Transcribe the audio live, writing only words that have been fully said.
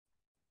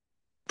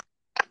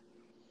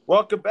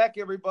Welcome back,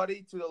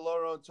 everybody, to the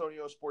Loro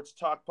Antonio Sports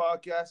Talk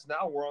Podcast.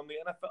 Now we're on the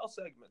NFL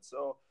segment.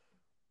 So,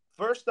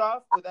 first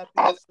off, with that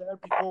being said,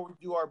 before we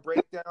do our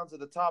breakdowns of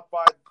the top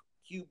five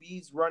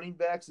QBs, running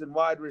backs, and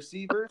wide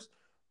receivers,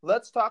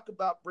 let's talk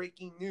about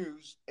breaking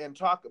news and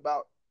talk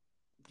about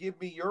give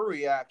me your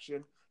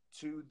reaction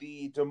to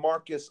the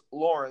DeMarcus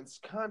Lawrence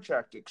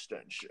contract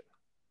extension.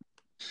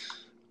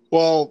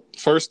 Well,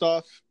 first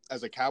off,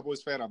 as a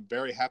Cowboys fan, I'm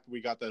very happy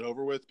we got that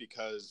over with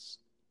because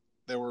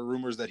there were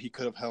rumors that he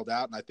could have held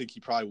out, and I think he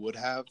probably would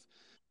have.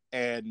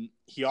 And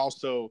he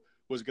also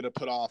was going to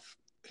put off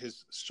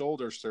his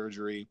shoulder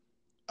surgery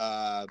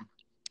uh,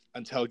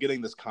 until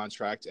getting this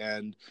contract.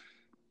 And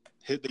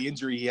the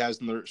injury he has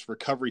in the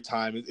recovery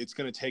time, it's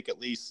going to take at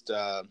least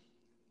a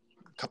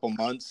couple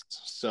months.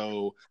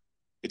 So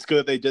it's good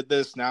that they did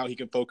this. Now he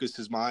can focus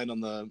his mind on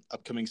the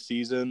upcoming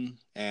season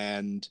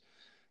and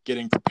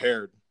getting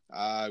prepared.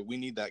 We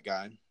need that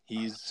guy.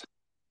 He's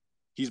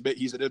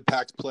an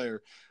impact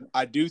player.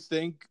 I do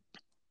think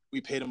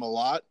we paid him a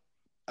lot.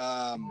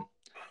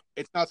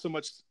 It's not so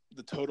much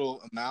the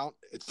total amount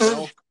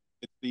itself;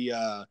 it's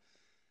the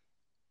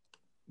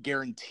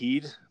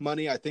guaranteed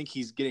money. I think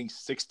he's getting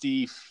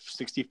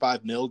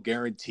 65 mil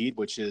guaranteed,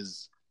 which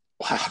is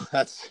wow.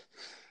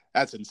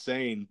 That's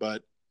insane.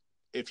 But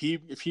if he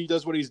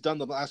does what he's done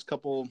the last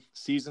couple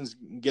seasons,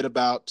 get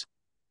about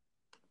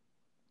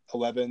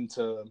 11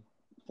 to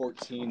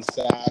 14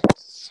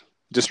 sacks,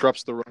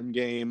 disrupts the run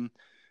game,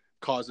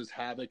 causes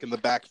havoc in the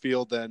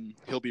backfield, then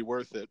he'll be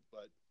worth it.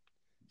 But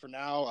for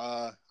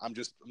now, I'm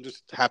just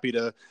happy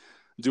to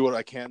do what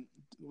I can,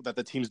 that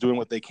the team's doing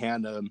what they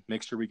can to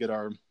make sure we get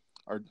our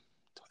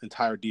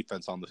entire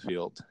defense on the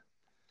field.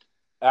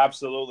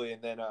 Absolutely,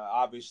 and then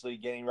obviously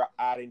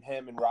adding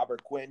him and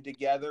Robert Quinn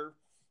together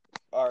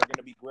are going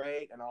to be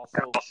great, and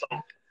also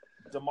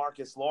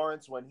DeMarcus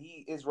Lawrence when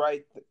he is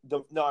right.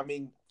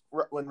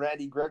 When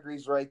Randy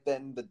Gregory's right,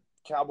 then the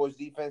Cowboys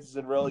defense is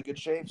in really good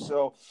shape.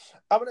 So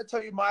I'm going to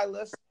tell you my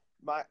list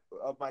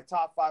of my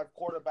top five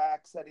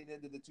quarterbacks heading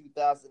into the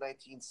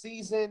 2019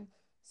 season.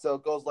 So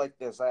it goes like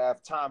this. I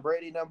have Tom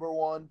Brady number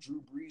one,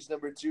 Drew Brees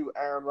number two,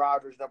 Aaron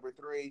Rodgers number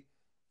three,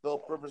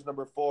 Philip Rivers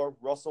number four,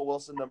 Russell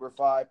Wilson number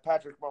five,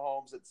 Patrick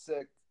Mahomes at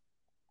six,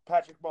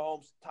 Patrick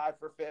Mahomes tied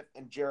for fifth,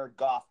 and Jared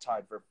Goff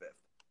tied for fifth.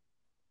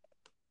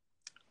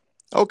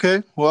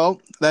 Okay,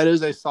 well, that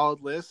is a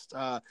solid list.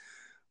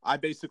 I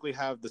basically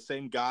have the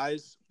same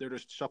guys. They're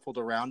just shuffled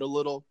around a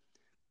little.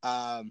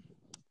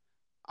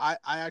 I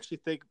actually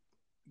think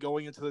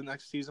going into the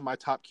next season, my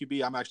top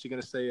QB, I'm actually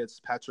going to say it's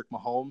Patrick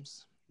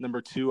Mahomes.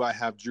 Number two, I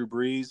have Drew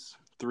Brees.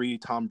 Three,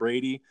 Tom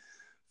Brady.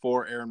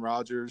 Four, Aaron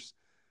Rodgers.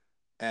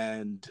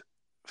 And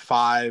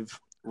five,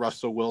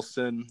 Russell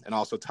Wilson. And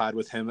also tied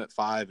with him at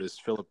five is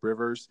Philip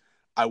Rivers.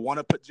 I want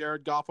to put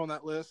Jared Goff on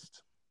that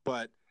list,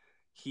 but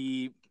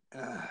he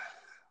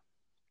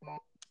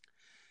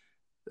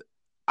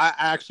I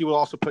actually will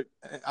also put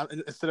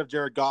instead of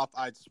Jared Goff,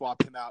 I'd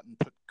swap him out and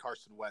put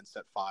Carson Wentz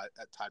at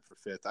tied for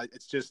fifth.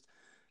 It's just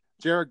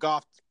Jared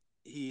Goff.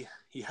 He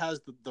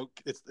has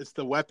it's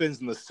the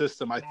weapons and the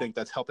system, I think,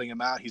 that's helping him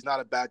out. He's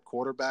not a bad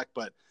quarterback,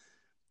 but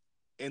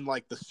in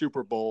like the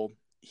Super Bowl,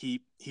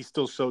 he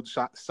still showed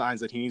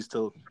signs that he needs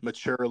to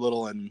mature a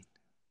little and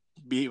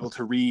be able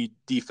to read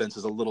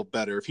defenses a little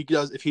better. If he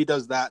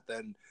does that,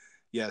 then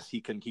yes,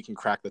 he can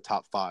crack the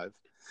top five.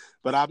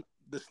 But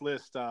this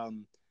list.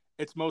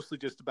 It's mostly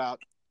just about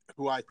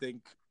who I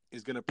think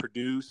is going to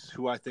produce,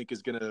 who I think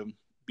is going to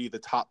be the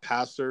top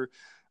passer.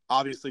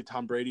 Obviously,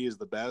 Tom Brady is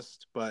the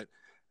best, but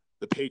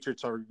the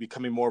Patriots are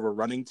becoming more of a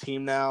running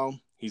team now.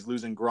 He's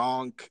losing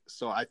Gronk,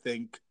 so I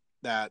think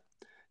that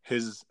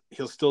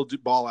he'll still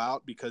ball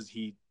out because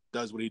he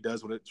does what he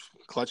does when it's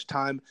clutch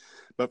time.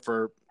 But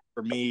for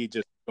me,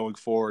 just going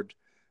forward,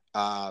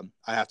 I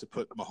have to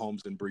put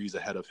Mahomes and Breeze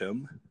ahead of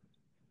him.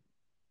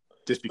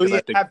 Just because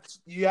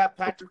you have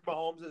Patrick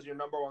Mahomes as your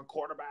number one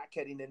quarterback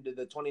heading into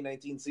the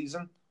 2019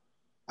 season.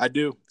 I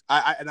do.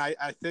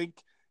 I think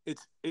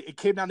it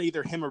came down to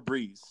either him or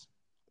Breeze,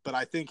 but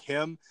I think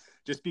him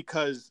just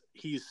because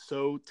he's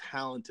so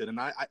talented. And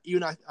I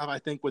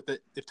think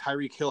if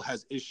Tyreek Hill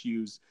has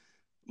issues,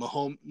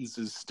 Mahomes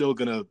is still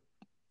gonna.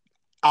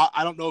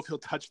 I don't know if he'll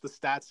touch the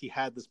stats he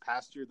had this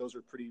past year. Those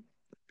are pretty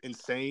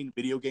insane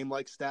video game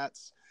like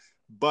stats,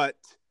 but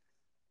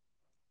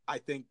I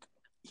think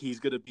he's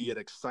going to be an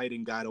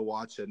exciting guy to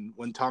watch. And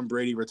when Tom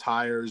Brady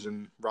retires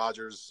and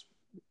Rodgers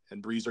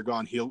and Breeze are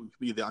gone, he'll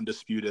be the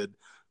undisputed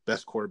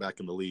best quarterback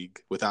in the league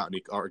without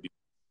any argument.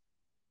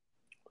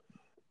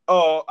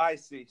 Oh, I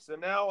see. So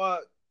now,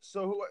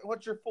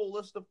 what's your full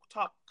list of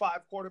top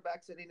five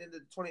quarterbacks heading into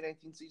the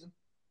 2019 season?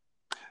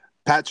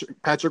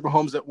 Patrick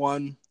Mahomes at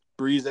 1,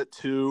 Breeze at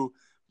 2,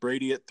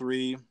 Brady at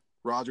 3,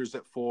 Rodgers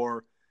at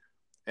 4,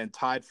 and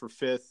tied for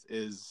 5th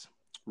is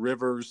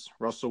Rivers,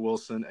 Russell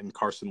Wilson, and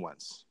Carson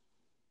Wentz.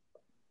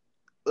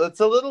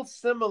 It's a little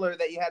similar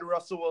that you had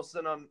Russell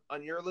Wilson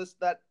on your list.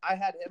 That I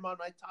had him on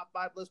my top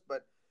 5 list,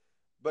 but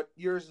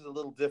yours is a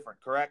little different,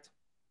 correct?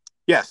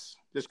 Yes,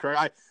 that's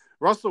correct.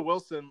 Russell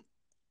Wilson,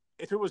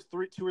 if it was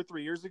 2 or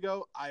 3 years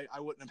ago, I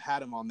wouldn't have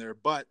had him on there.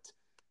 But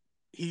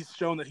he's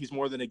shown that he's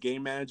more than a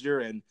game manager,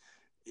 and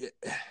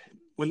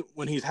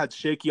when he's had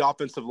shaky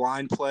offensive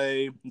line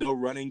play, no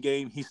running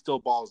game, he still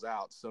balls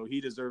out. So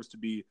he deserves to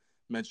be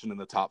mentioned in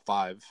the top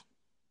 5.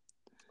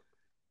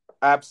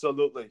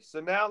 Absolutely. So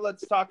now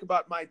let's talk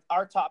about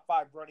our top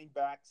 5 running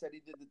backs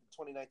heading into the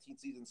 2019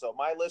 season. So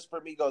my list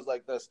for me goes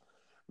like this.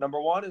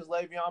 Number 1 is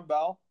Le'Veon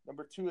Bell.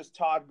 Number 2 is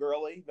Todd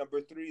Gurley. Number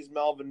 3 is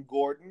Melvin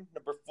Gordon.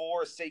 Number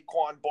 4 is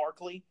Saquon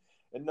Barkley.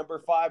 And number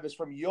 5 is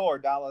from your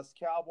Dallas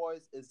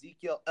Cowboys,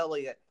 Ezekiel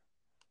Elliott.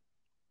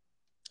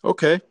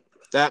 Okay.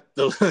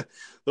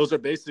 Those are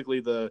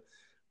basically the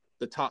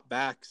top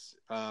backs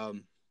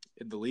in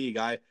the league.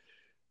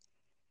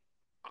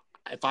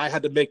 If I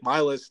had to make my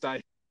list,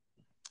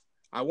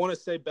 I want to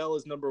say Bell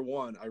is number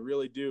 1. I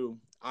really do.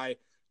 I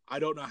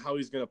don't know how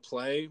he's going to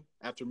play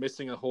after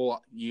missing a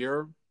whole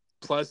year.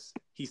 Plus,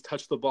 he's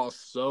touched the ball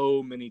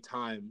so many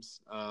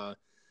times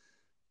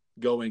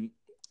going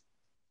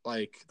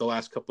like the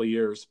last couple of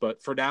years.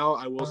 But for now,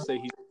 I will say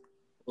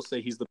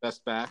he's the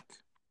best back.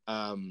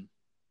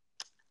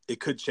 It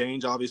could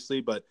change,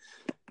 obviously, but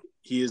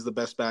he is the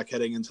best back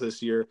heading into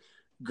this year.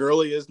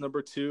 Gurley is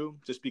number 2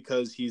 just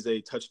because he's a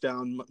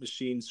touchdown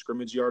machine,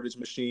 scrimmage yardage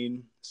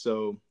machine.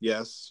 So,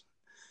 yes.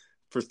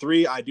 For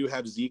 3, I do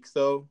have Zeke,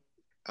 though,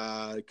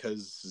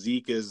 because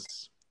Zeke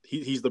is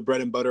he's the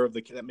bread and butter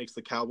that makes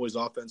the Cowboys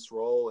offense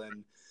roll,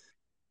 and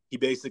he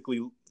basically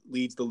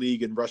leads the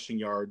league in rushing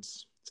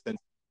yards since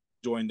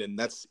he joined, and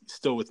that's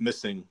still with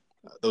missing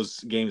those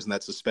games and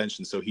that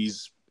suspension. So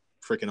he's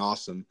freaking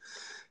awesome.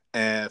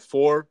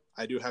 4,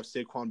 I do have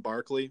Saquon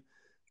Barkley.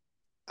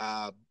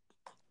 A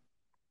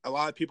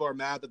lot of people are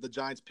mad that the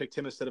Giants picked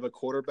him instead of a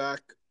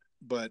quarterback,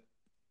 but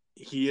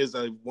he is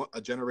a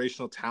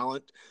generational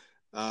talent.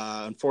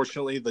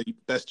 Unfortunately, the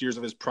best years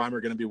of his prime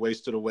are going to be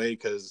wasted away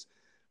because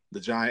the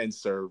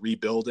Giants are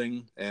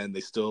rebuilding and they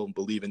still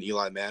believe in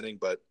Eli Manning,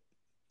 but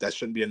that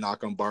shouldn't be a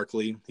knock on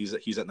Barkley.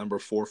 He's at number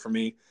 4 for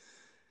me.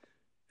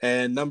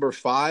 And number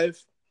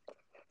 5,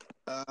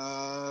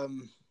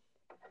 I'm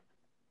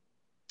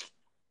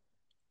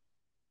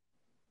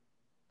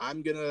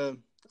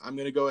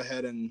gonna go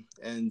ahead and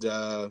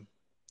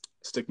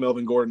stick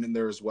Melvin Gordon in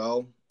there as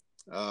well.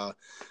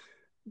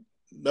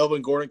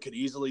 Melvin Gordon could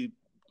easily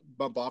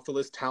bump off the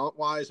list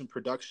talent-wise and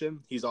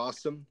production. He's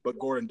awesome, but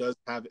Gordon does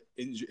have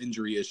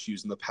injury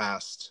issues in the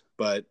past.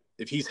 But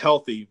if he's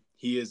healthy,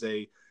 he is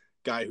a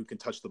guy who can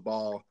touch the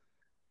ball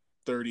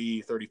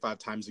 30, 35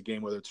 times a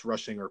game, whether it's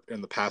rushing or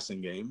in the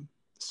passing game.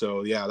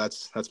 So, yeah,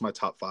 that's my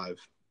top 5.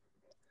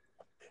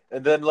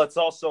 And then let's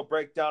also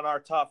break down our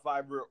top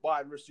 5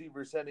 wide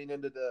receivers heading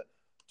into the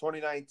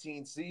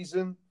 2019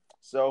 season.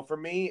 So for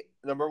me,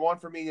 number 1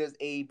 for me is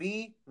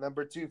AB.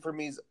 Number 2 for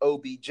me is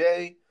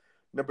OBJ.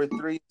 Number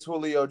 3 is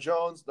Julio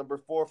Jones. Number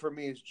 4 for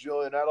me is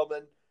Julian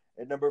Edelman.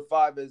 And number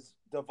 5 is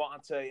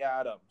Davante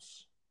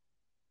Adams.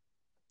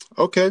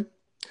 Okay.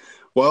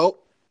 Well,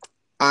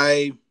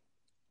 I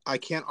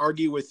can't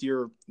argue with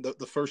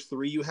the first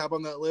 3 you have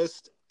on that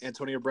list,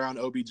 Antonio Brown,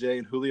 OBJ,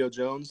 and Julio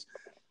Jones.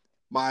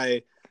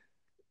 My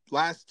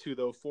last 2,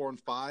 though, 4 and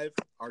 5,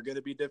 are going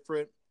to be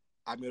different.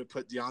 I'm going to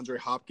put DeAndre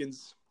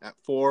Hopkins at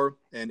 4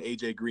 and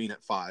AJ Green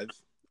at 5.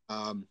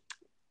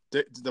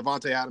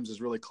 Davante Adams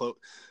is really close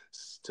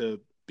to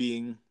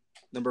being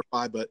number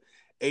 5, but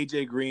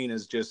AJ Green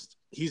is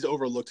he's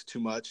overlooked too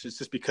much. It's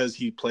just because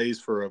he plays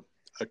for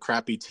a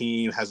crappy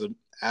team, has an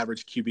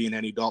average QB in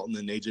Andy Dalton,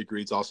 and AJ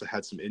Green's also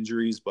had some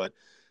injuries. But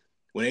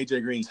when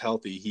AJ Green's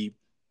healthy,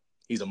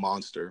 he's a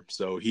monster.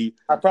 So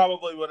I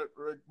probably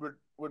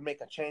would make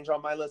a change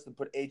on my list and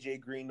put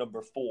AJ Green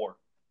number 4.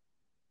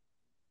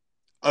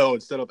 Oh,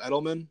 instead of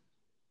Edelman?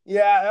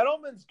 Yeah,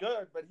 Edelman's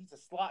good, but he's a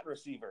slot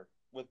receiver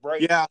with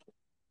Brady. Yeah.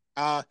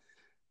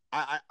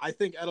 I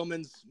think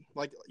Edelman's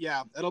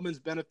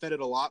benefited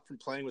a lot from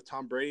playing with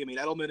Tom Brady. I mean,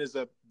 Edelman is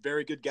a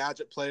very good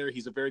gadget player.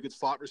 He's a very good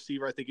slot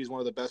receiver. I think he's one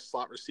of the best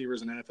slot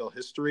receivers in NFL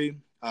history.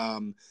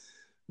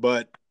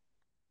 But,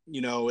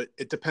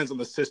 it depends on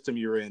the system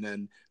you're in.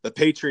 And the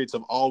Patriots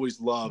have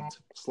always loved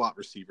slot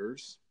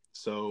receivers.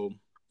 So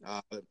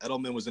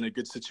Edelman was in a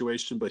good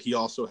situation, but he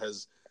also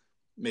has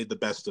made the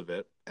best of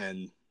it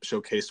and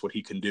showcased what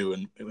he can do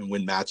and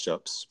win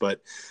matchups.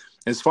 But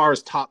as far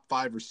as top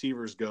 5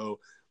 receivers go,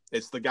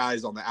 it's the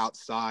guys on the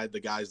outside, the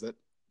guys that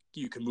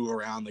you can move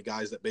around, the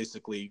guys that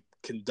basically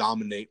can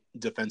dominate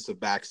defensive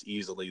backs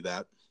easily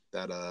that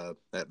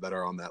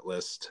are on that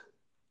list.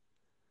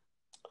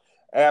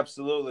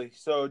 Absolutely.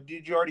 So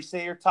did you already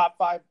say your top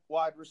 5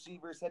 wide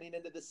receivers heading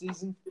into the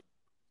season?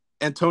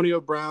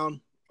 Antonio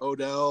Brown,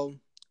 Odell,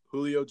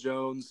 Julio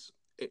Jones,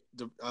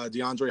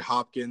 DeAndre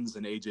Hopkins,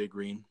 and AJ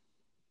Green.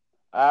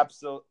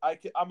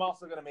 Absolutely. I'm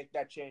also going to make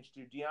that change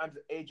to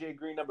AJ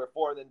Green number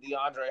 4, then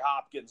DeAndre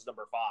Hopkins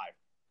number 5.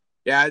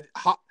 Yeah,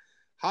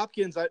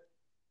 Hopkins.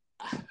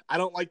 I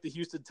don't like the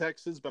Houston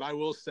Texans, but I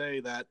will say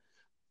that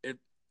if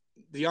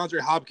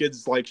DeAndre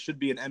Hopkins should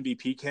be an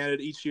MVP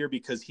candidate each year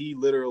because he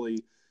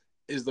literally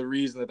is the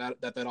reason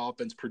that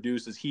offense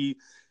produces. He's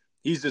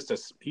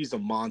a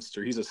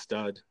monster. He's a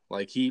stud.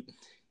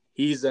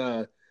 He's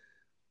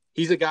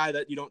he's a guy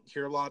that you don't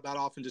hear a lot about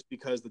often just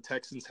because the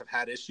Texans have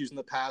had issues in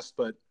the past,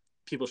 but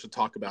people should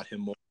talk about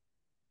him more.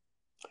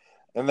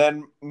 And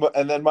then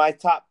my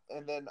top,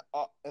 and then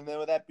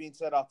with that being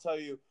said, I'll tell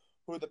you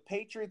who the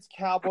Patriots,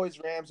 Cowboys,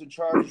 Rams, and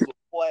Chargers will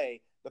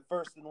play the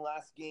first and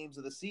last games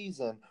of the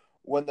season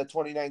when the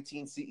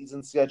 2019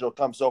 season schedule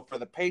comes. So for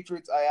the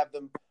Patriots, I have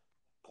them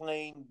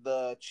playing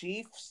the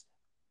Chiefs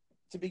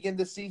to begin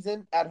the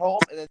season at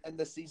home, and then end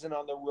the season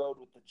on the road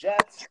with the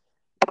Jets.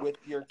 With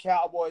your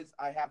Cowboys,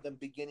 I have them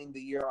beginning the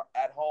year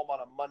at home on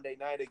a Monday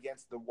night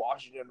against the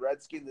Washington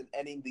Redskins and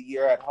ending the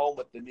year at home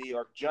with the New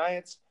York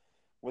Giants.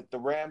 With the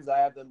Rams, I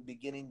have them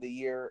beginning the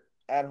year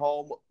at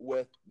home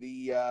with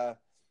the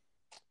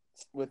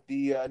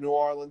New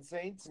Orleans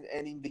Saints and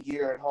ending the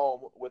year at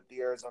home with the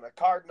Arizona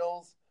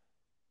Cardinals.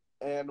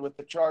 And with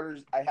the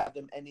Chargers, I have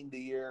them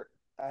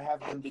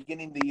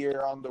beginning the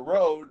year on the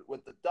road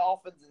with the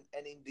Dolphins and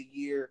ending the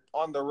year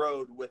on the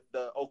road with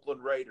the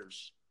Oakland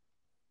Raiders.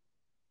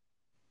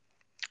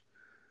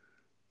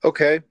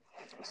 Okay,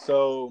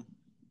 so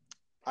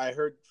I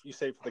heard you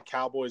say for the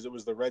Cowboys it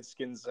was the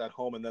Redskins at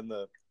home and then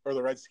the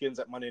Redskins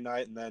at Monday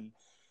night and then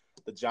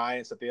the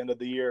Giants at the end of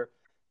the year.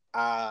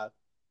 And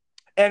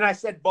I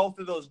said both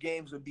of those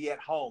games would be at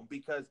home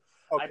because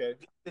I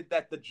predicted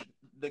that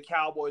the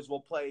Cowboys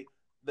will play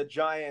the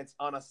Giants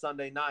on a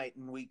Sunday night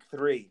in Week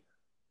 3.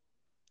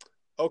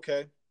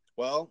 Okay,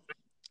 well,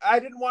 I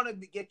didn't want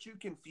to get you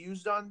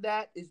confused on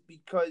that, is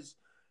because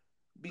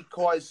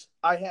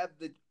I have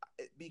the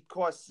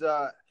because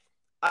I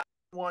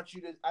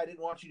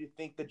didn't want you to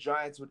think the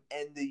Giants would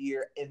end the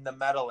year in the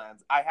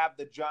Meadowlands. I have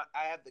the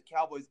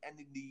Cowboys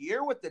ending the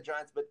year with the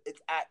Giants, but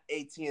it's at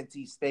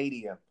AT&T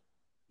Stadium.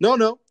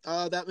 No,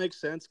 that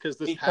makes sense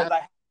because I have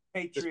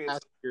Patriots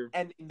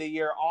ending the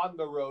year on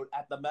the road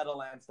at the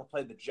Meadowlands to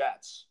play the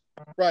Jets.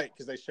 Right,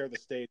 because they share the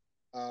state.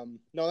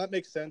 No, that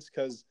makes sense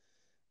because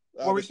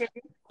what were we saying?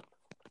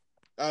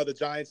 The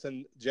Giants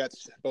and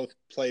Jets both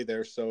play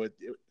there, so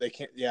they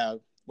can't. Yeah,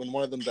 when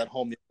one of them's at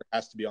home, the other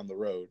has to be on the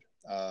road.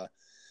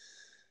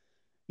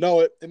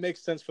 No, it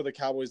makes sense for the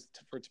Cowboys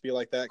for it to be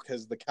like that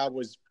because the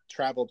Cowboys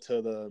traveled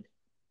to the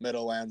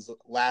Meadowlands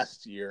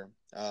last year.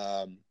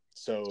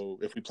 So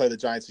if we play the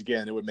Giants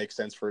again, it would make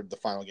sense for the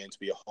final game to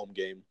be a home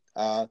game.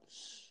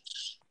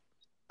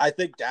 I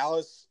think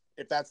Dallas,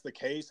 if that's the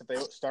case, if they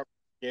start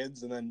with the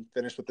Skins and then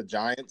finish with the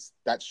Giants,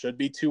 that should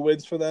be 2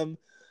 wins for them.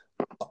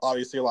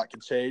 Obviously, a lot can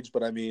change,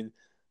 but I mean,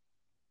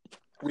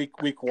 week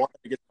 1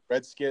 against the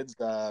Redskins,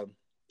 I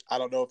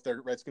don't know if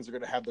the Redskins are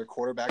going to have their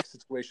quarterback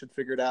situation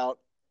figured out.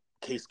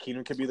 Case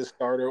Keenum could be the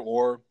starter,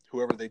 or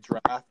whoever they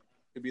draft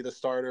could be the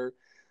starter.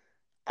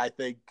 I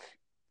think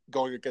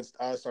going against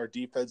us, our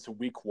defense in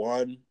week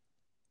 1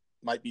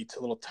 might be a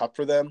little tough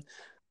for them.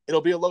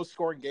 It'll be a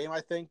low-scoring game,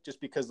 I think, just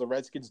because the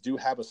Redskins do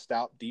have a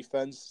stout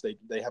defense.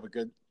 They have a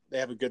good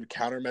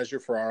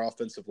countermeasure for our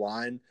offensive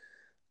line.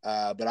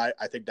 But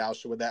I think Dallas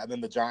should win that. And then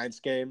the Giants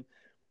game,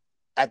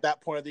 at that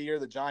point of the year,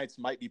 the Giants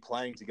might be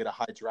playing to get a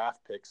high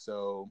draft pick,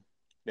 so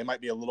they might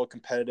be a little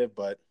competitive.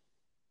 But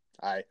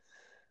I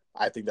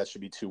think that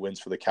should be 2 wins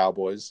for the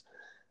Cowboys.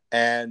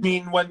 And I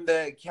mean, when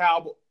the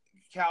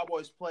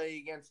Cowboys play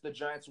against the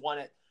Giants,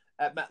 one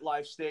at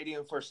MetLife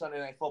Stadium for Sunday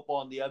Night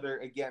Football, and the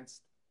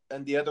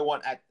other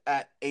one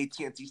at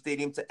AT&T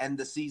Stadium to end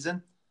the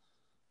season.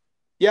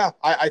 Yeah,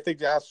 I think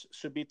Dallas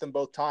should beat them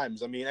both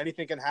times. I mean,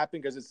 anything can happen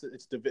because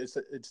it's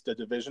the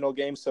divisional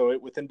game. So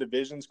within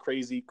divisions,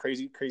 crazy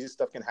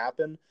stuff can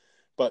happen.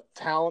 But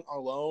talent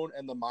alone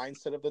and the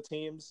mindset of the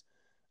teams,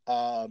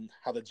 how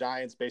the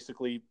Giants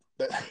basically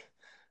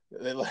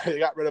they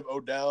got rid of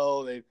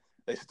Odell. They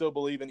still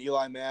believe in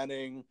Eli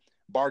Manning.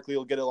 Barkley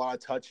will get a lot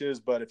of touches,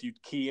 but if you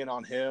key in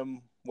on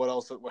him, what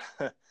else?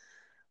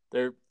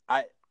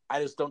 I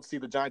just don't see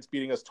the Giants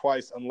beating us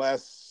twice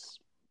unless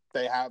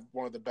they have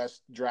one of the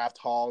best draft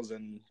hauls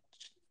and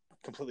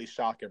completely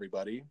shock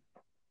everybody.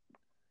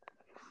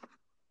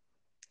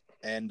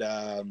 And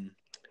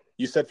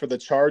you said for the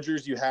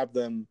Chargers, you have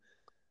them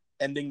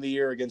ending the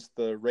year against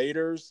the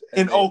Raiders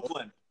in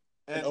Oakland.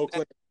 And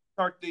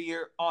start the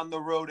year on the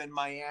road in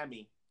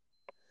Miami.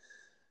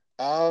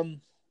 I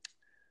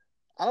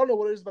don't know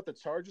what it is about the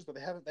Chargers, but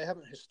they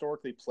haven't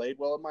historically played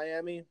well in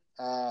Miami.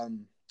 The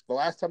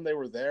last time they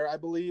were there, I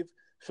believe,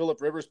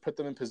 Phillip Rivers put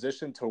them in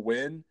position to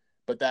win,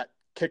 but that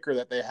kicker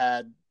that they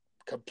had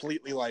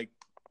completely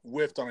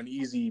whiffed on an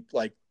easy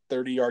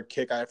 30-yard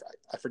kick. I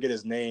forget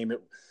his name.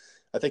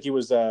 I think he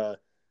was a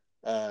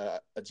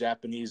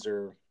Japanese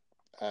or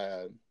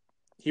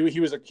he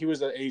was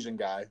an Asian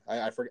guy.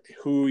 I forget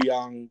who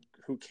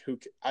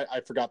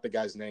I forgot the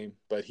guy's name,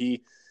 but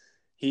he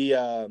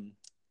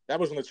that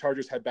was when the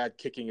Chargers had bad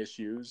kicking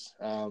issues.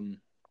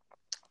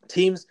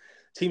 Teams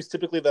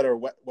typically that are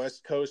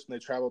West Coast and they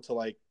travel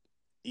to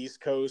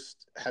East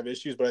Coast have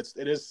issues, but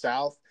it is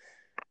South.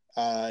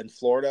 In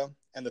Florida,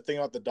 and the thing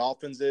about the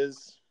Dolphins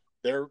is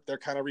they're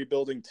kind of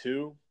rebuilding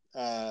too.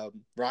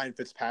 Ryan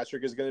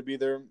Fitzpatrick is going to be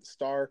their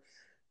star.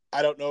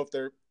 I don't know if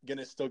they're going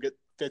to still get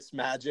Fitz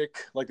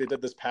magic like they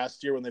did this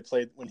past year when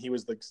he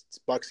was the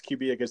Bucks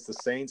QB against the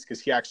Saints,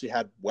 because he actually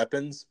had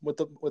weapons with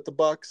the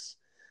Bucks,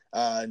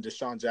 and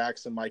Deshaun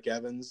Jackson, Mike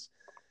Evans.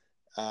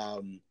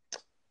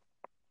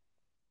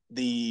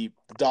 The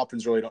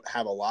Dolphins really don't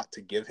have a lot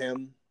to give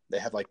him. They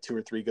have like 2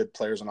 or 3 good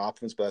players on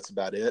offense, but that's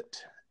about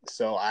it.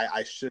 So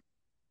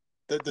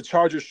the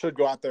Chargers should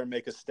go out there and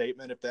make a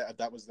statement if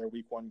that was their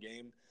week 1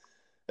 game,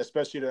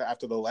 especially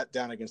after the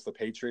letdown against the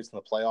Patriots in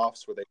the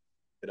playoffs where they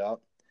it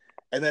up.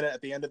 And then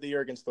at the end of the year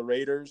against the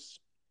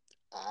Raiders,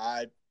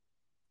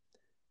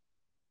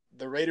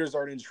 the Raiders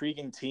are an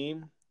intriguing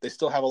team. They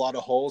still have a lot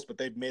of holes, but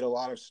they've made a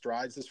lot of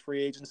strides this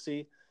free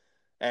agency,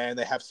 and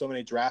they have so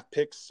many draft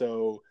picks.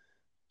 So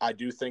I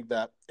do think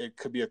that it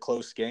could be a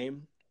close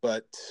game,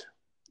 but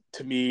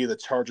to me, the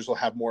Chargers will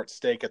have more at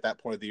stake at that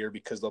point of the year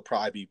because they'll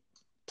probably be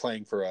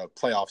playing for a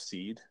playoff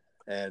seed.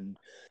 And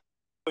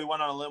we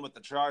went on a limb with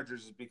the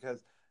Chargers is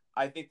because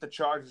I think the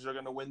Chargers are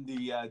going to win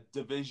the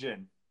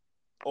division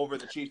over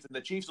the Chiefs, and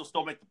the Chiefs will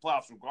still make the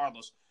playoffs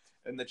regardless,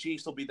 and the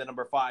Chiefs will be the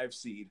number 5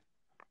 seed.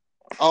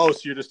 Oh,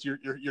 so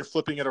you're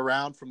flipping it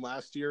around from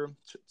last year?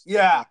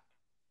 Yeah.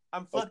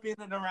 I'm flipping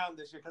it around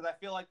this year because I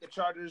feel like the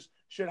Chargers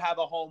should have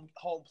a home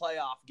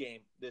playoff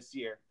game this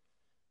year.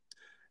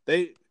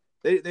 They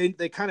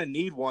kind of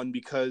need one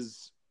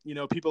because, you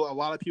know, a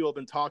lot of people have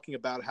been talking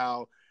about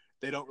how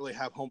they don't really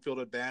have home field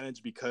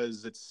advantage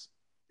because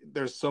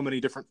there's so many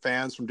different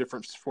fans from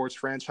different sports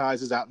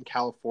franchises out in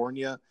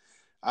California.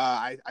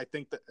 I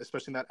think that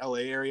especially in that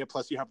LA area,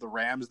 plus you have the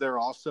Rams there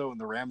also, and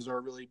the Rams are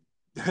a really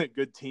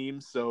good team,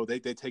 so they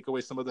take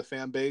away some of the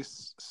fan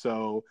base.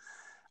 So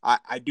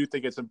I do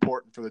think it's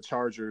important for the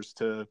Chargers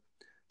to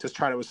just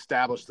try to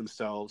establish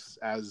themselves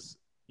as,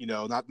 you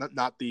know,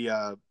 not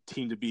the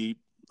team to be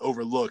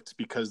overlooked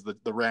because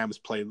the Rams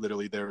play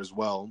literally there as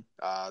well.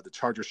 The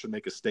Chargers should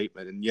make a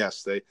statement, and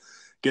yes,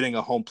 getting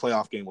a home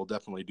playoff game will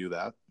definitely do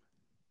that.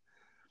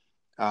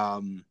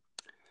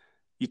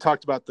 You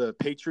talked about the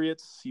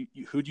Patriots.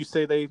 Who'd you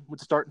say they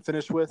would start and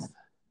finish with?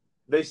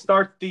 They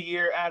start the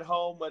year at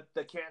home with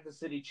the Kansas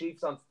City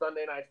Chiefs on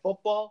Sunday Night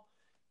Football,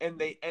 and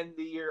they end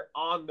the year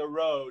on the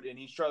road in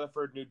East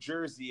Rutherford, New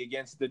Jersey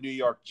against the New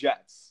York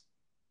Jets.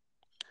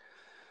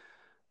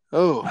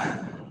 Oh.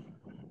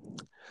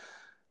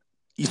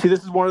 You see,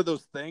 this is one of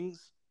those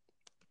things.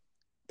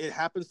 It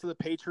happens to the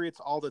Patriots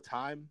all the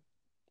time.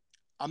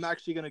 I'm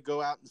actually going to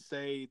go out and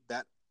say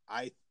that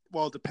it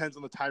depends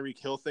on the Tyreek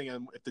Hill thing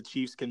and if the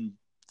Chiefs can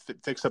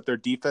fix up their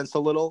defense a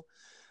little.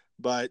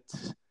 But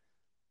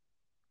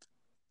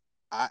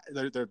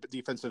their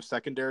defensive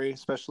secondary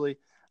especially,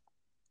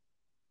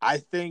 I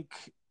think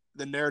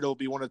the narrative will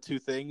be one of 2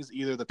 things.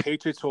 Either the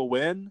Patriots will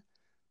win,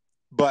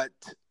 but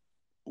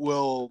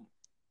will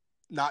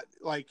not,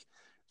 like,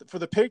 for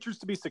the Patriots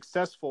to be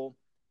successful,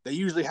 they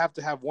usually have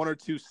to have 1 or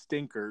 2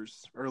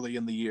 stinkers early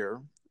in the year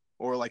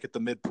or like at the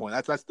midpoint.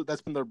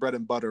 That's been their bread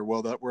and butter.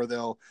 Where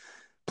they'll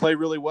play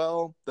really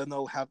well, then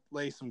they'll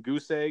lay some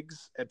goose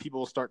eggs and people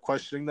will start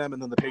questioning them.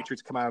 And then the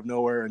Patriots come out of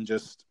nowhere and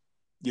just,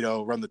 you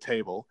know, run the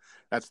table.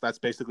 That's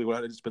basically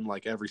what it's been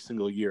like every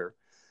single year.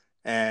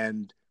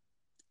 And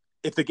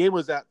if the game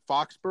was at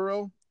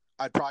Foxborough,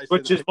 I'd probably say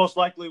which is most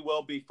likely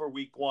will be for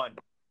week 1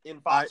 in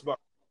Foxborough.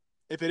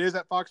 If it is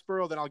at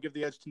Foxborough, then I'll give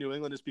the edge to New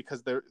England just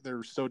because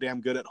they're so damn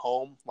good at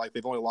home. Like,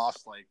 they've only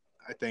lost, like,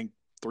 I think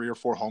 3 or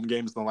 4 home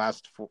games in the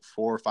last 4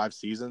 or 5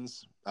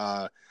 seasons.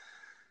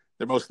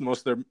 Most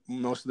of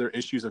their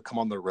issues have come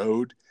on the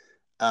road.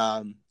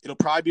 It'll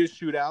probably be a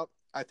shootout.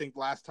 I think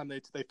last time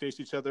they faced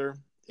each other,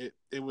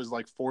 it was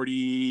like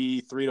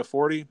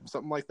 43-40,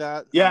 something like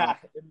that. Yeah,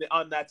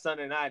 on that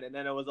Sunday night, and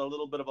then it was a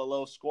little bit of a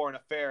low-scoring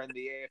affair in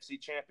the AFC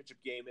Championship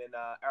game in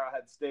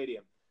Arrowhead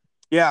Stadium.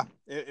 Yeah,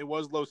 it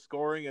was low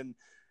scoring, and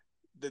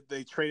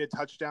they traded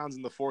touchdowns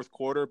in the fourth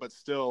quarter, but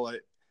still,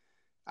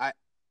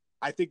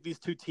 I think these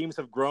 2 teams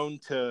have grown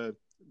to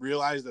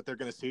realize that they're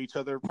going to see each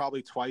other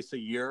probably twice a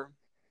year.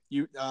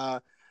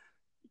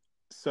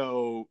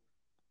 So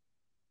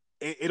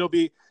it'll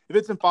be, if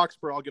it's in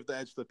Foxborough, I'll give the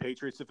edge to the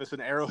Patriots. If it's in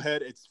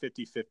Arrowhead, it's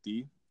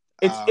 50-50.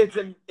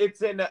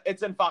 It's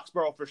in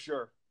Foxborough for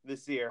sure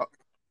this year.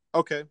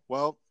 Okay,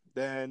 well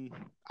then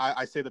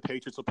I say the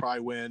Patriots will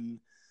probably win.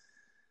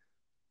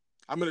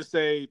 I'm going to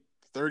say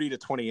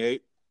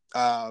 30-28.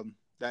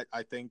 That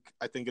I think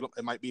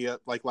it might be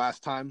like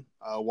last time,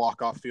 a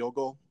walk-off field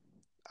goal.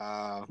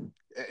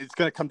 It's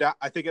going to come down.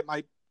 I think it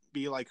might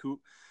be like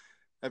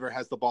whoever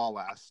has the ball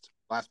last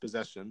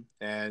possession.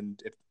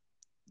 And if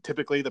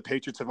typically the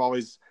Patriots have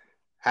always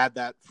had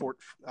that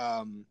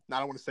I don't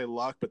want to say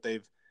luck, but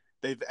they've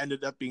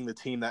ended up being the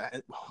team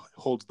that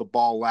holds the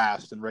ball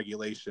last in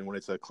regulation when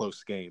it's a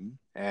close game.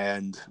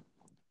 And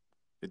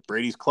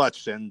Brady's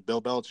clutch, and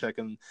Bill Belichick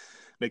and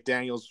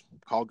McDaniels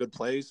call good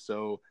plays.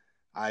 So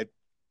I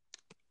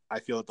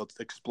feel that they'll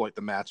exploit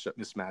the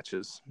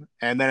mismatches.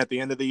 And then at the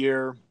end of the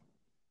year,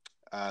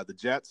 the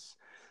Jets,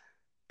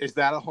 is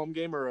that a home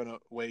game or an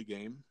away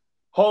game?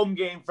 Home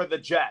game for the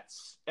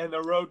Jets and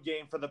the road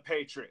game for the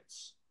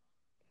Patriots.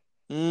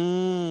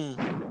 The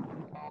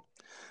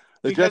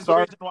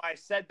reason why I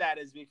said that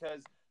is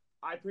because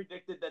I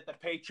predicted that the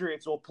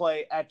Patriots will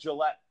play at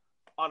Gillette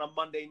on a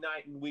Monday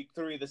night in Week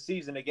 3 of the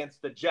season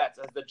against the Jets,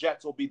 as the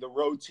Jets will be the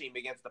road team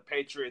against the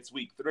Patriots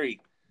Week 3.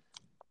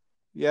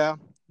 Yeah,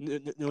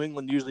 New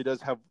England usually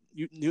does have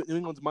New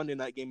England's Monday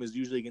night game is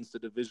usually against a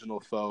divisional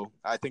foe.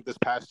 I think this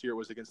past year it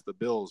was against the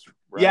Bills,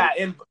 right? Yeah,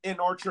 in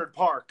Orchard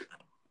Park.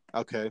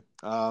 Okay.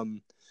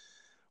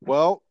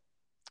 Well,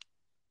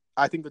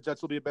 I think the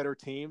Jets will be a better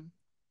team,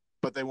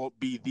 but they won't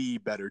be the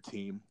better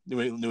team.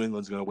 New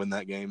England's going to win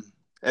that game.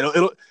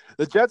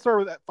 The Jets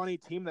are that funny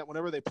team that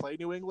whenever they play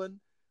New England,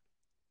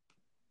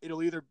 they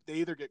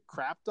either get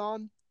crapped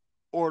on,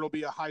 or it'll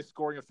be a high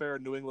scoring affair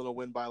and New England will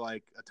win by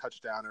like a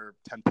touchdown or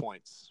 10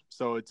 points.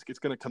 So it's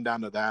going to come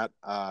down to that.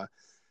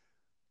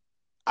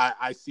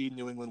 I see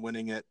New England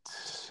winning it.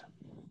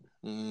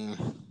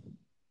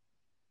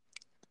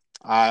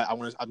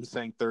 I'm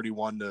saying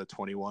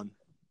 31-21.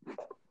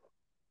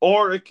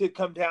 Or it could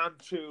come down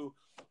to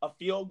a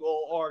field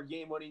goal or a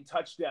game-winning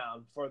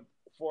touchdown for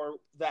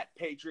that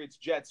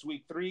Patriots-Jets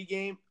Week 3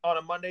 game on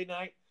a Monday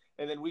night.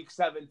 And then Week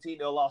 17,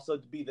 it'll also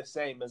be the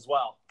same as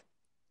well.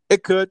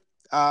 It could.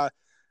 The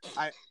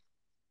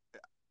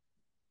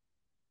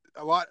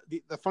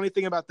funny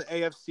thing about the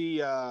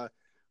AFC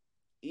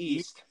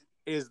East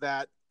is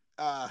that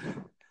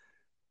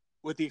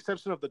with the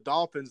exception of the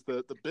Dolphins,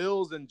 the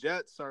Bills and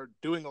Jets are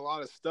doing a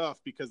lot of stuff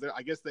because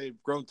I guess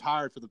they've grown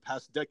tired for the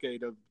past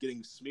decade of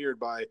getting smeared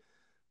by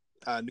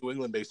New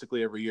England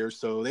basically every year.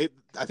 So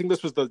I think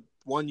this was the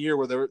one year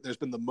where there's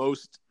been the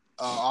most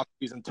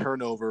offseason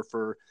turnover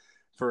for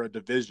a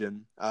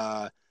division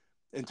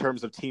in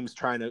terms of teams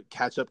trying to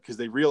catch up because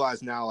they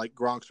realize now like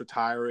Gronk's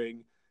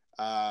retiring.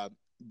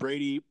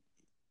 Brady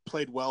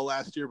played well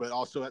last year, but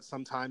also at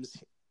sometimes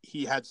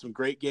he had some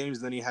great games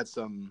and then he had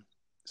some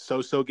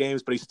so-so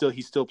games, but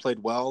he still played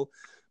well.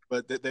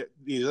 But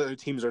these other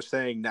teams are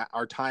saying that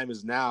our time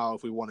is now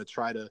if we want to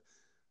try to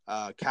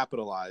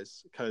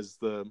capitalize, because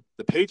the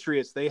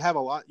Patriots, they have a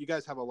lot. You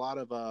guys have a lot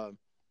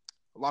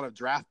of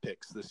draft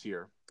picks this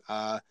year,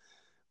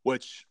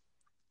 which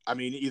I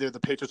mean, either the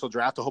Patriots will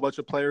draft a whole bunch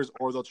of players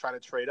or they'll try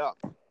to trade up.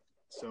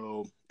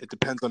 So it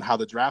depends on how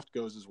the draft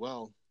goes as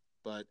well.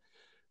 But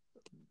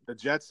the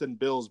Jets and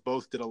Bills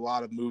both did a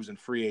lot of moves in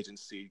free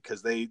agency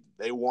because they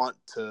want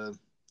to,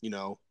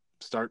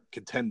 start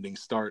contending,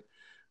 start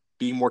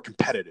being more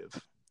competitive,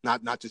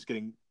 not just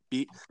getting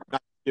beat,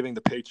 not giving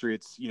the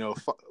Patriots,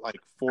 like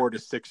 4 to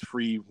 6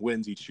 free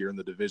wins each year in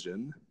the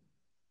division.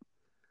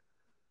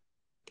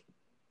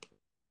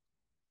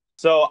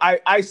 So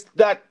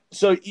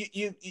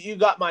you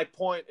got my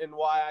point in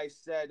why I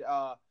said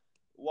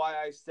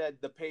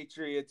the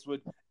Patriots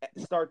would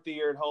start the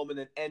year at home and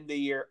then end the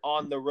year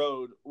on the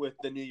road with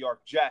the New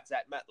York Jets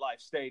at MetLife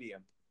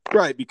Stadium.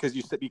 Right, because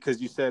you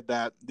said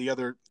that the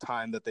other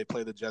time that they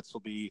play the Jets will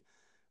be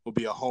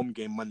a home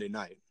game Monday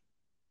night.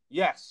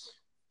 Yes.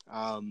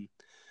 And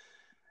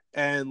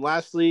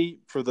lastly,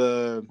 for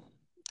the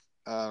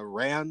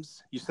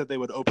Rams, you said they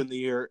would open the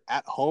year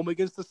at home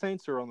against the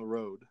Saints or on the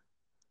road?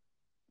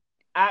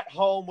 At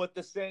home with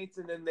the Saints,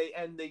 and then they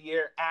end the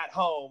year at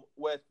home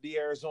with the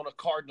Arizona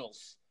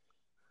Cardinals.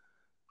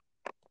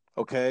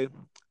 Okay.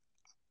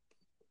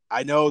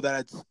 I know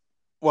that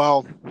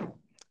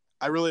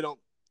I really don't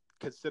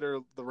consider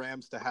the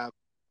Rams they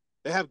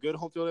have good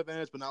home field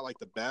advantage, but not like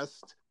the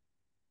best.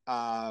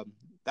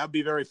 That'd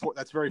be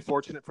that's very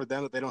fortunate for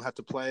them that they don't have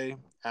to play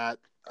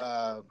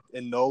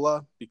in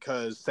NOLA,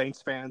 because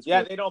Saints fans.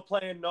 Yeah, they don't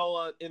play in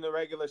NOLA in the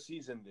regular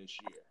season this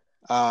year.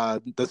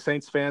 The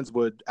Saints fans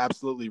would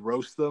absolutely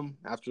roast them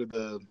after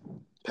the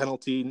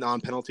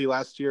non-penalty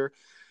last year.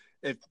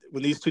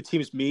 When these two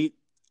teams meet,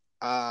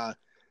 I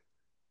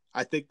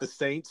think the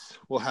Saints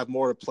will have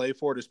more to play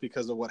for just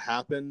because of what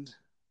happened.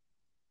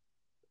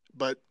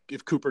 But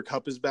if Cooper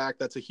Kupp is back,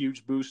 that's a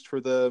huge boost for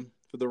the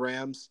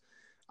Rams.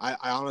 I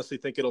honestly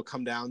think it'll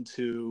come down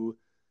to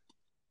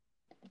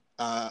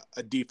a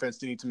defense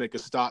they need to make a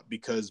stop,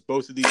 because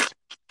both of these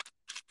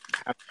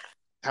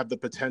have the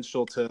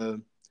potential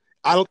to.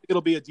 I don't think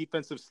it'll be a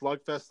defensive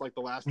slugfest like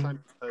the last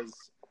time, because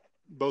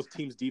both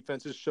teams'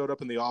 defenses showed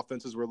up and the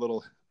offenses were a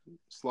little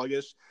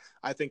sluggish.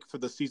 I think for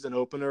the season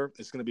opener,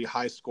 it's going to be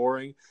high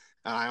scoring,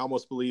 and I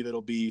almost believe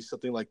it'll be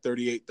something like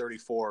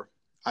 38-34.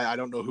 I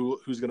don't know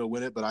who's going to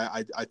win it, but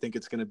I think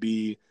it's going to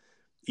be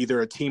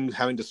either a team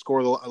having to score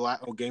a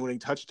game-winning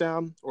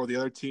touchdown or the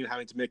other team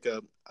having to make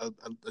a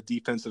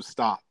defensive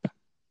stop.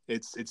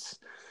 It's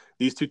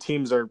these two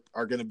teams are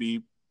going to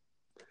be,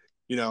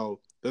 the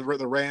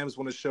Rams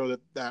want to show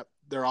that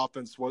their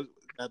offense was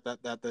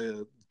that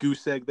the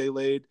goose egg they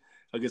laid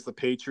against the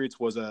Patriots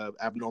was a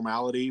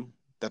abnormality,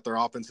 that their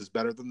offense is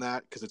better than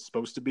that because it's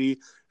supposed to be,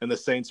 and the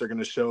Saints are going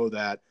to show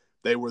that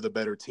they were the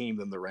better team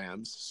than the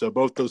Rams. So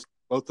both those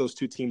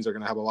two teams are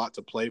going to have a lot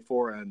to play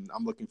for, and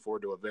I'm looking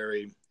forward to a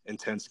very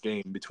intense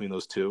game between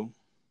those two.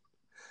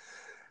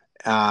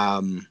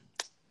 And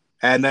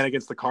then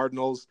against the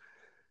Cardinals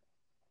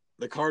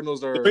are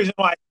the reason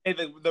why I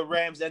say the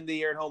Rams end the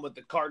year at home with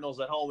the Cardinals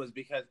at home is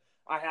because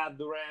I have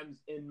the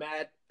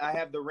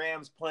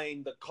Rams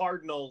playing the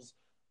Cardinals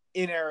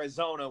in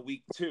Arizona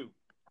week 2.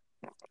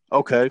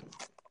 Okay,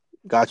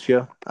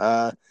 gotcha.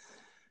 I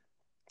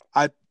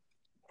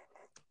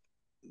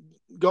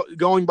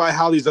going by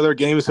how these other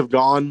games have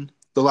gone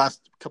the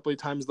last couple of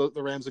times the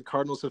Rams and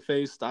Cardinals have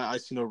faced. I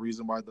see no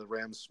reason why the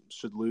Rams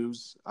should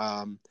lose.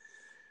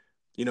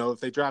 If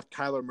they draft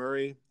Kyler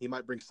Murray, he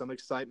might bring some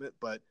excitement,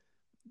 but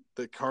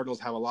the Cardinals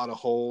have a lot of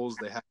holes.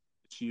 They have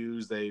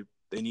issues. They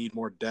need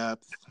more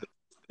depth.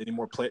 They need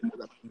more play.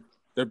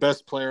 Their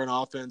best player in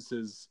offense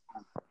is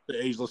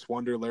the ageless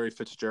wonder Larry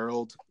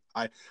Fitzgerald.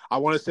 I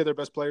want to say their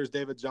best player is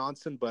David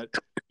Johnson, but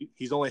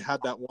he's only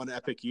had that one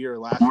epic year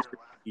last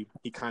year.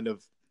 He kind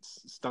of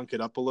stunk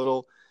it up a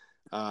little.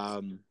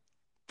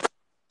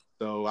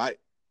 So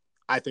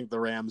I think the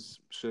Rams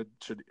should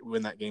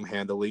win that game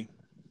handily,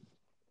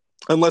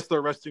 unless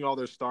they're resting all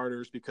their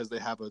starters because they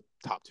have a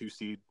top 2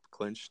 seed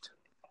clinched.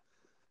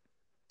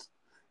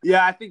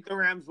 Yeah, I think the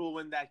Rams will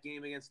win that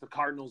game against the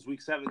Cardinals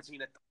Week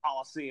 17 at the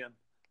Coliseum.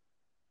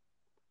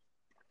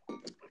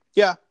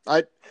 Yeah,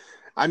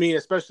 I mean,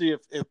 especially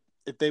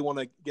if they want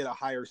to get a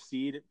higher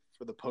seed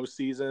for the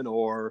postseason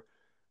or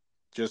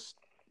just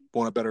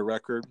want a better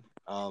record.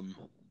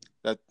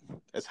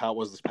 That's how it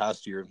was this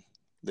past year.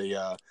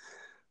 There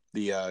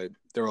were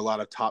a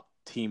lot of top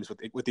teams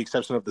with the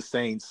exception of the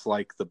Saints,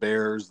 like the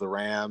Bears, the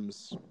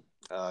Rams,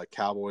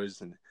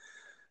 Cowboys, and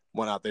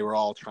whatnot. They were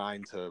all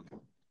trying to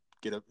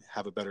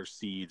have a better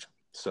seed.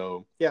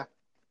 So yeah,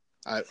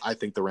 I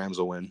think the Rams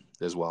will win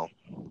as well.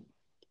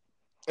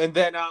 And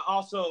then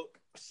also,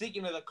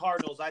 speaking of the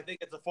Cardinals, I think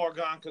it's a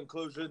foregone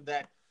conclusion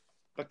that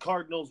the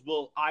Cardinals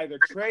will either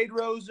trade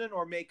Rosen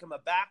or make him a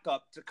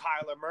backup to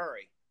Kyler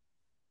Murray.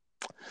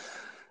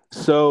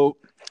 So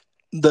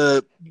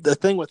the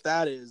thing with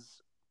that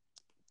is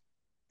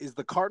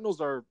the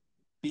Cardinals are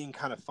being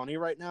kind of funny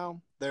right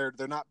now. They're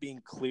not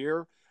being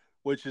clear,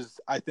 which is,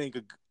 I think,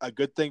 a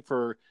good thing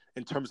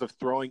in terms of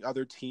throwing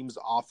other teams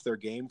off their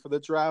game for the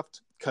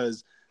draft,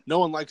 because no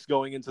one likes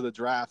going into the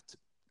draft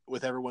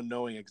with everyone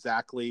knowing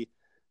exactly,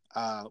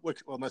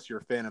 unless you're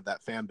a fan of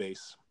that fan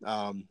base.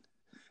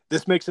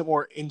 This makes it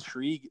more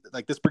intrigue.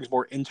 Like, this brings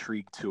more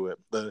intrigue to it.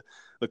 The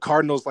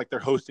Cardinals, like, they're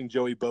hosting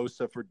Joey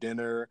Bosa for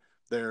dinner.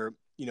 They're,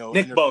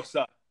 Nick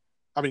Bosa.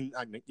 I mean,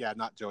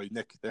 not Joey.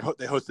 Nick. They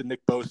hosted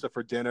Nick Bosa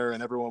for dinner,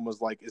 and everyone was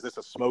like, "Is this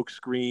a smoke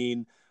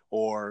screen,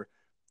 or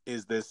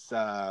is this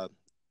are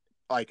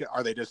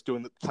they just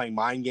playing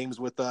mind games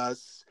with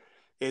us?"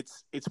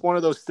 It's one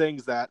of those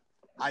things that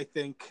I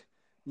think,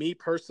 me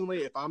personally,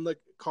 if I'm the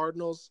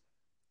Cardinals,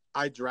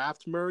 I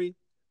draft Murray,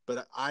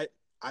 but I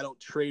don't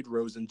trade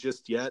Rosen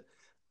just yet,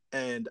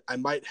 and I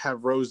might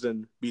have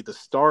Rosen be the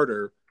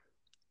starter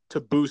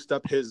to boost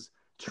up his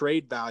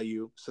trade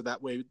value, so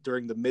that way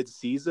during the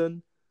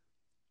mid-season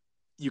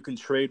you can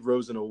trade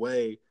Rosen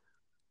away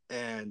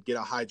and get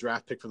a high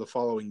draft pick for the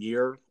following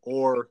year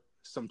or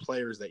some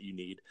players that you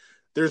need.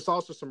 There's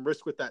also some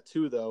risk with that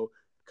too, though,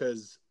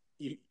 because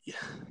you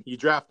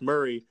draft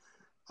Murray,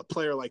 a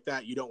player like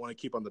that you don't want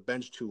to keep on the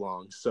bench too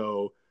long.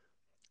 So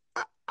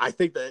I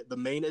think that the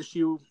main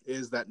issue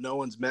is that no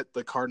one's met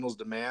the Cardinals'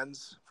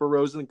 demands for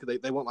Rosen, because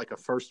they want like a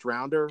first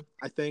rounder,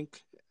 I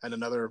think, and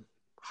another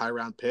high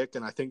round pick.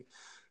 And I think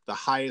the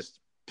highest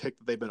pick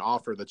that they've been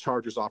offered, the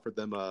Chargers offered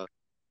them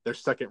their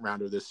second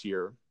rounder this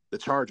year, the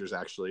Chargers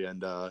actually,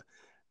 and the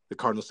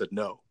Cardinals said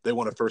no. They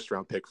want a first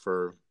round pick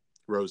for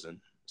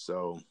Rosen.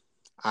 So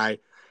I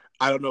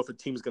don't know if a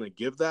team's going to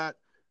give that.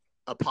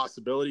 A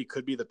possibility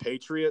could be the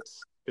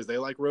Patriots, because they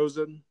like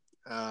Rosen,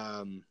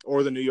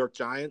 or the New York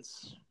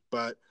Giants.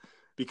 But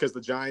because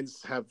the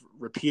Giants have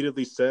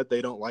repeatedly said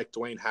they don't like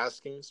Dwayne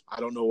Haskins, I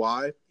don't know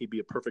why. He'd be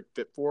a perfect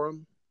fit for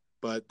them,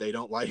 but they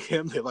don't like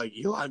him. They like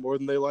Eli more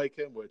than they like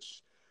him,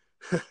 which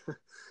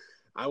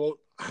I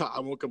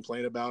won't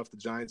complain about if the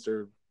Giants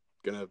are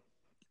gonna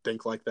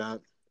think like that.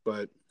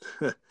 But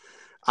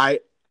I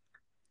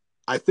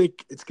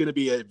think it's gonna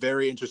be a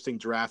very interesting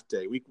draft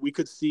day. We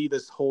could see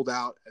this hold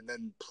out and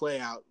then play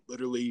out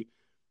literally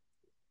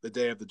the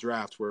day of the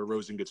draft where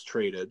Rosen gets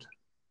traded.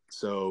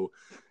 So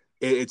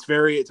it's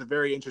a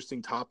very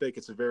interesting topic.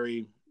 It's a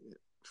very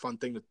fun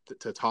thing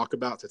to talk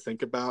about, to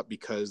think about,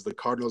 because the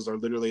Cardinals are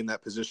literally in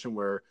that position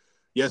where,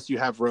 yes, you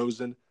have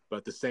Rosen, but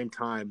at the same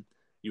time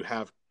you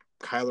have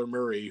Kyler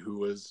Murray, who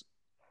was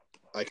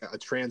like a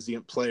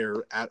transient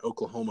player at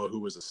Oklahoma, who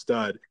was a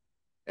stud,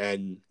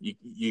 and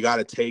you got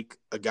to take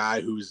a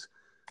guy who's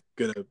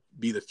going to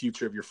be the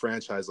future of your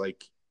franchise.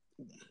 Like,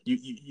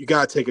 you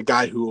got to take a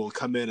guy who will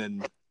come in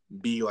and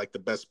be like the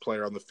best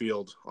player on the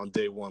field on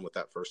day one with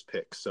that first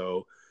pick.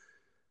 So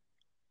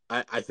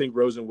I think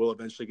Rosen will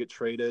eventually get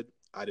traded.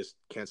 I just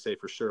can't say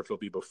for sure if it'll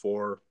be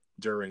before,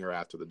 during, or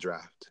after the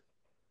draft.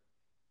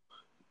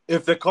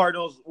 If the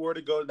Cardinals were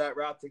to go that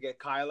route to get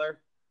Kyler?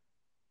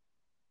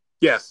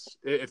 Yes.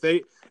 If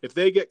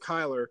they get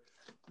Kyler,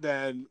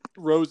 then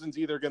Rosen's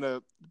either going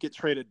to get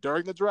traded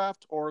during the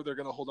draft, or they're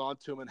going to hold on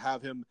to him and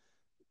have him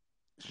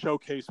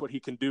showcase what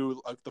he can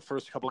do like the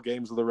first couple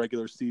games of the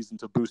regular season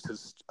to boost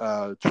his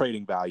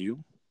trading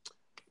value.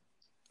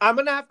 I'm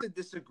going to have to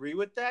disagree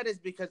with that, is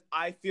because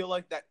I feel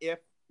like that if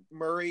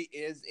Murray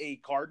is a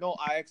Cardinal,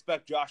 I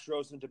expect Josh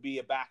Rosen to be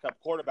a backup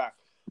quarterback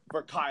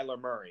for Kyler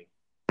Murray.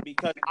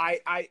 Because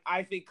I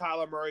think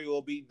Kyler Murray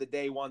will be the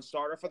day one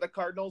starter for the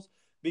Cardinals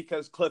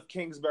because Cliff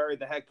Kingsbury,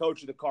 the head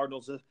coach of the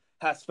Cardinals,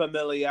 has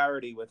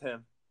familiarity with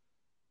him.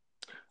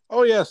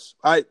 Oh yes,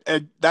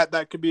 and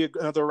that could be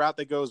another route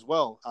that goes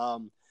well.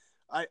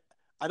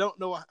 I don't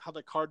know how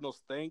the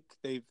Cardinals think.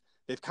 They've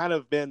kind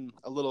of been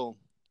a little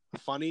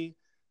funny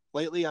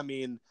lately. I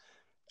mean,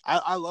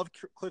 I love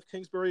Cliff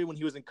Kingsbury when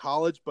he was in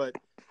college, but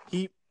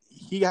he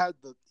had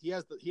the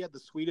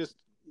sweetest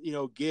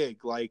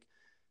gig like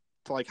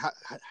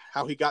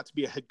how he got to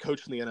be a head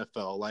coach in the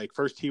NFL. Like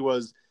first he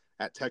was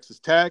at Texas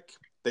Tech.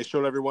 He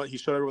showed everyone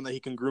that he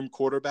can groom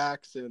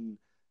quarterbacks and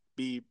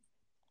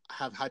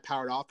have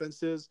high-powered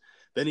offenses.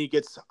 Then he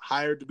gets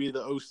hired to be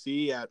the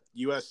OC at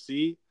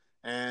USC,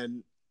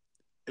 and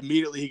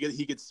immediately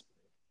he gets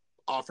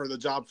offered the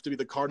job to be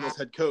the Cardinals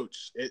head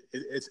coach.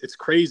 It's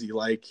crazy.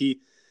 Like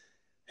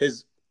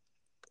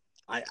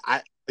like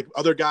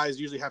other guys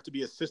usually have to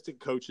be assistant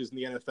coaches in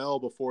the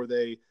NFL before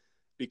they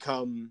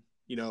become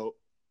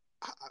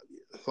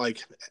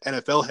like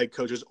NFL head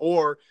coaches,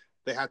 or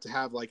they have to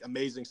have like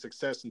amazing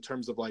success in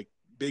terms of like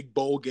big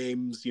bowl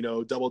games,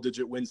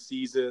 double-digit win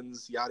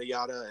seasons, yada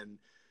yada. And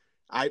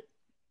I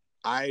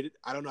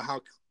don't know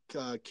how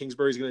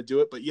Kingsbury's going to do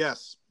it, but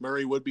yes,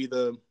 Murray would be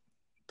the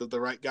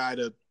right guy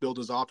to build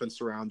his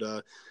offense around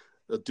a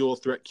dual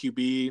threat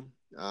QB.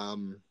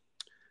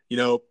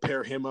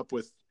 Pair him up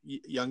with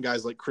young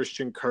guys like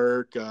Christian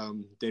Kirk,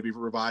 maybe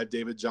revive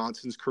David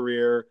Johnson's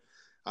career.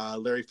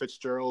 Larry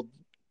Fitzgerald,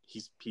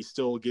 he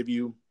still will give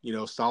you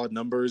solid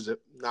numbers,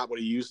 not what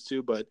he used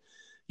to, but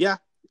yeah,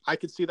 I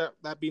could see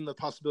that being the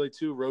possibility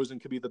too. Rosen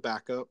could be the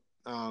backup.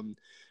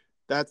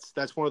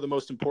 That's one of the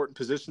most important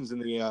positions in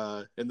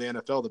the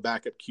NFL, the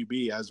backup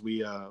QB, as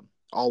we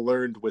all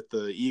learned with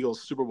the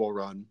Eagles Super Bowl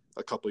run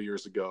a couple of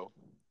years ago.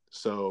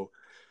 So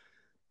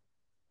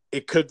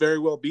it could very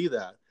well be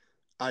that.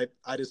 I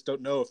just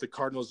don't know if the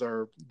Cardinals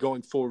are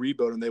going full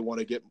rebuild and they want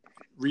to get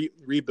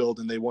rebuild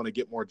and they want to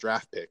get more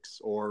draft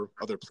picks or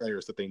other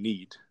players that they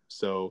need.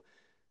 So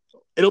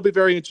it'll be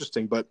very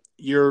interesting, but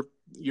your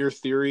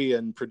theory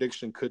and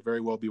prediction could very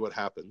well be what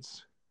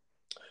happens.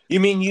 You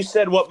mean you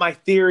said what my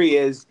theory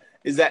is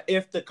that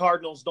if the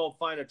Cardinals don't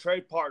find a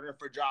trade partner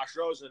for Josh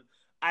Rosen,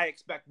 I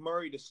expect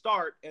Murray to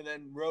start and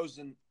then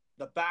Rosen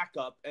the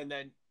backup, and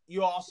then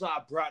you also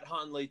have Brett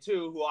Hundley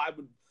too, who I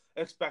would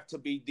expect to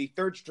be the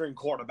third string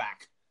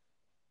quarterback.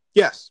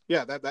 Yes,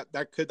 yeah,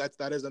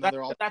 that is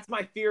another. That's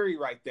my theory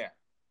right there.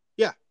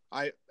 Yeah,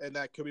 and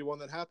that could be one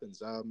that happens.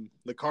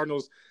 The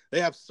Cardinals,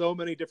 they have so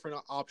many different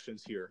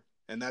options here,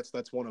 and that's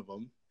one of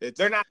them.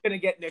 They're not going to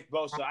get Nick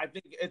Bosa. I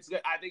think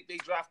they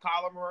draft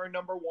Kyler Murray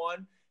number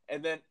 1,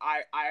 and then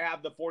I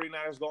have the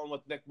 49ers going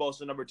with Nick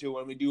Bosa number 2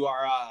 when we do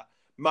our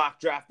mock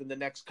draft in the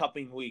next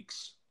couple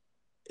weeks.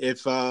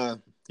 If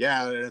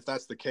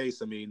that's the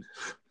case, I mean,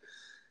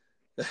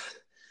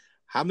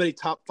 how many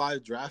top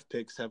 5 draft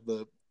picks have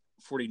the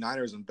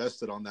 49ers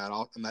invested on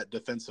that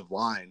defensive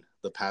line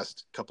the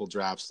past couple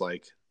drafts?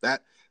 Like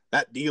that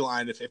D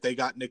line, if they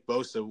got Nick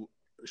Bosa,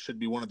 should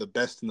be one of the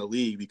best in the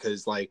league,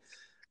 because like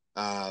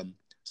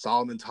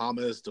Solomon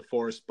Thomas,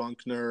 DeForest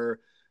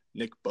Buckner,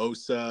 Nick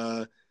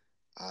Bosa,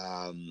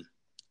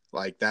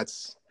 like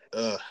that's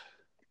a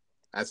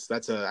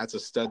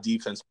stud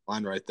defensive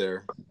line right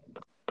there.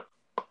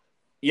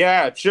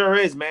 Yeah, it sure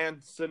is, man.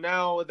 So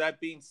now,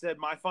 that being said,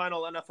 my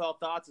final NFL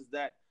thoughts is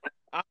that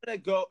I'm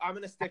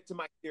going to stick to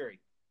my theory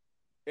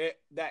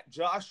that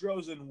Josh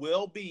Rosen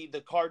will be the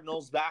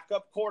Cardinals'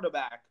 backup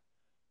quarterback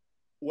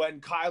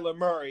when Kyler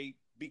Murray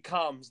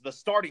becomes the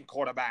starting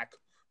quarterback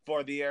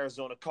for the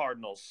Arizona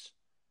Cardinals.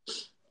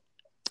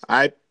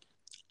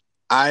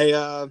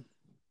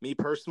 Me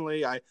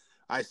personally, I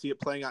see it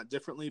playing out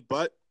differently,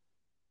 but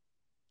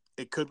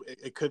it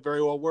could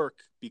very well work,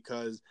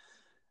 because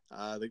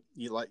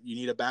you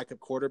need a backup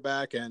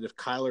quarterback, and if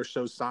Kyler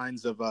shows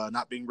signs of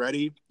not being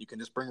ready, you can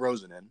just bring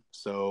Rosen in.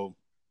 So,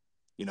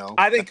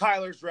 I think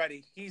Kyler's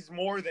ready. He's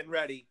more than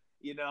ready.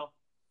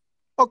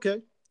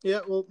 Okay, yeah,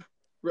 well,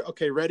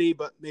 okay, ready,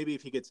 but maybe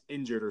if he gets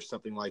injured or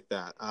something like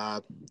that,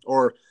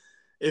 or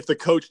if the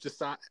coach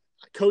decides.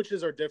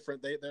 Coaches are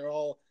different. They're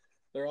all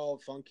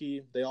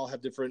funky. They all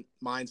have different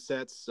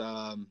mindsets.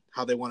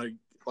 How they want to,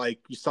 like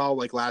you saw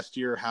like last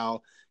year,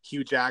 how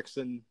Hugh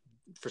Jackson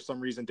for some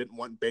reason didn't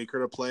want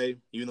Baker to play,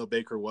 even though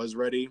Baker was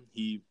ready.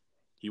 He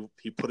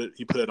put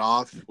it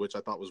off, which I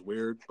thought was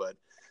weird. But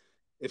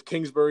if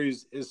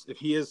if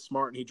he is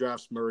smart and he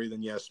drafts Murray,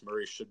 then yes,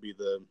 Murray should be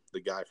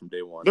the guy from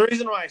day one. The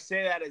reason why I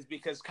say that is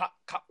because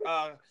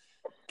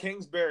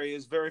Kingsbury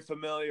is very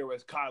familiar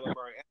with Kyler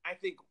Murray. And I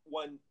think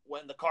when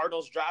the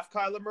Cardinals draft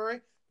Kyler Murray,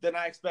 then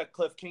I expect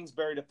Cliff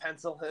Kingsbury to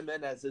pencil him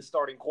in as his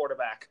starting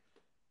quarterback.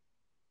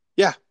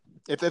 Yeah.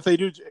 If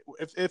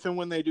and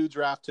when they do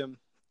draft him,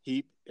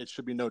 it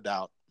should be no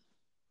doubt.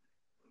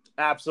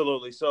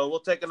 Absolutely. So we'll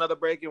take another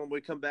break, and when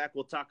we come back,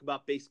 we'll talk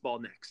about baseball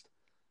next.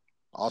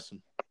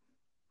 Awesome.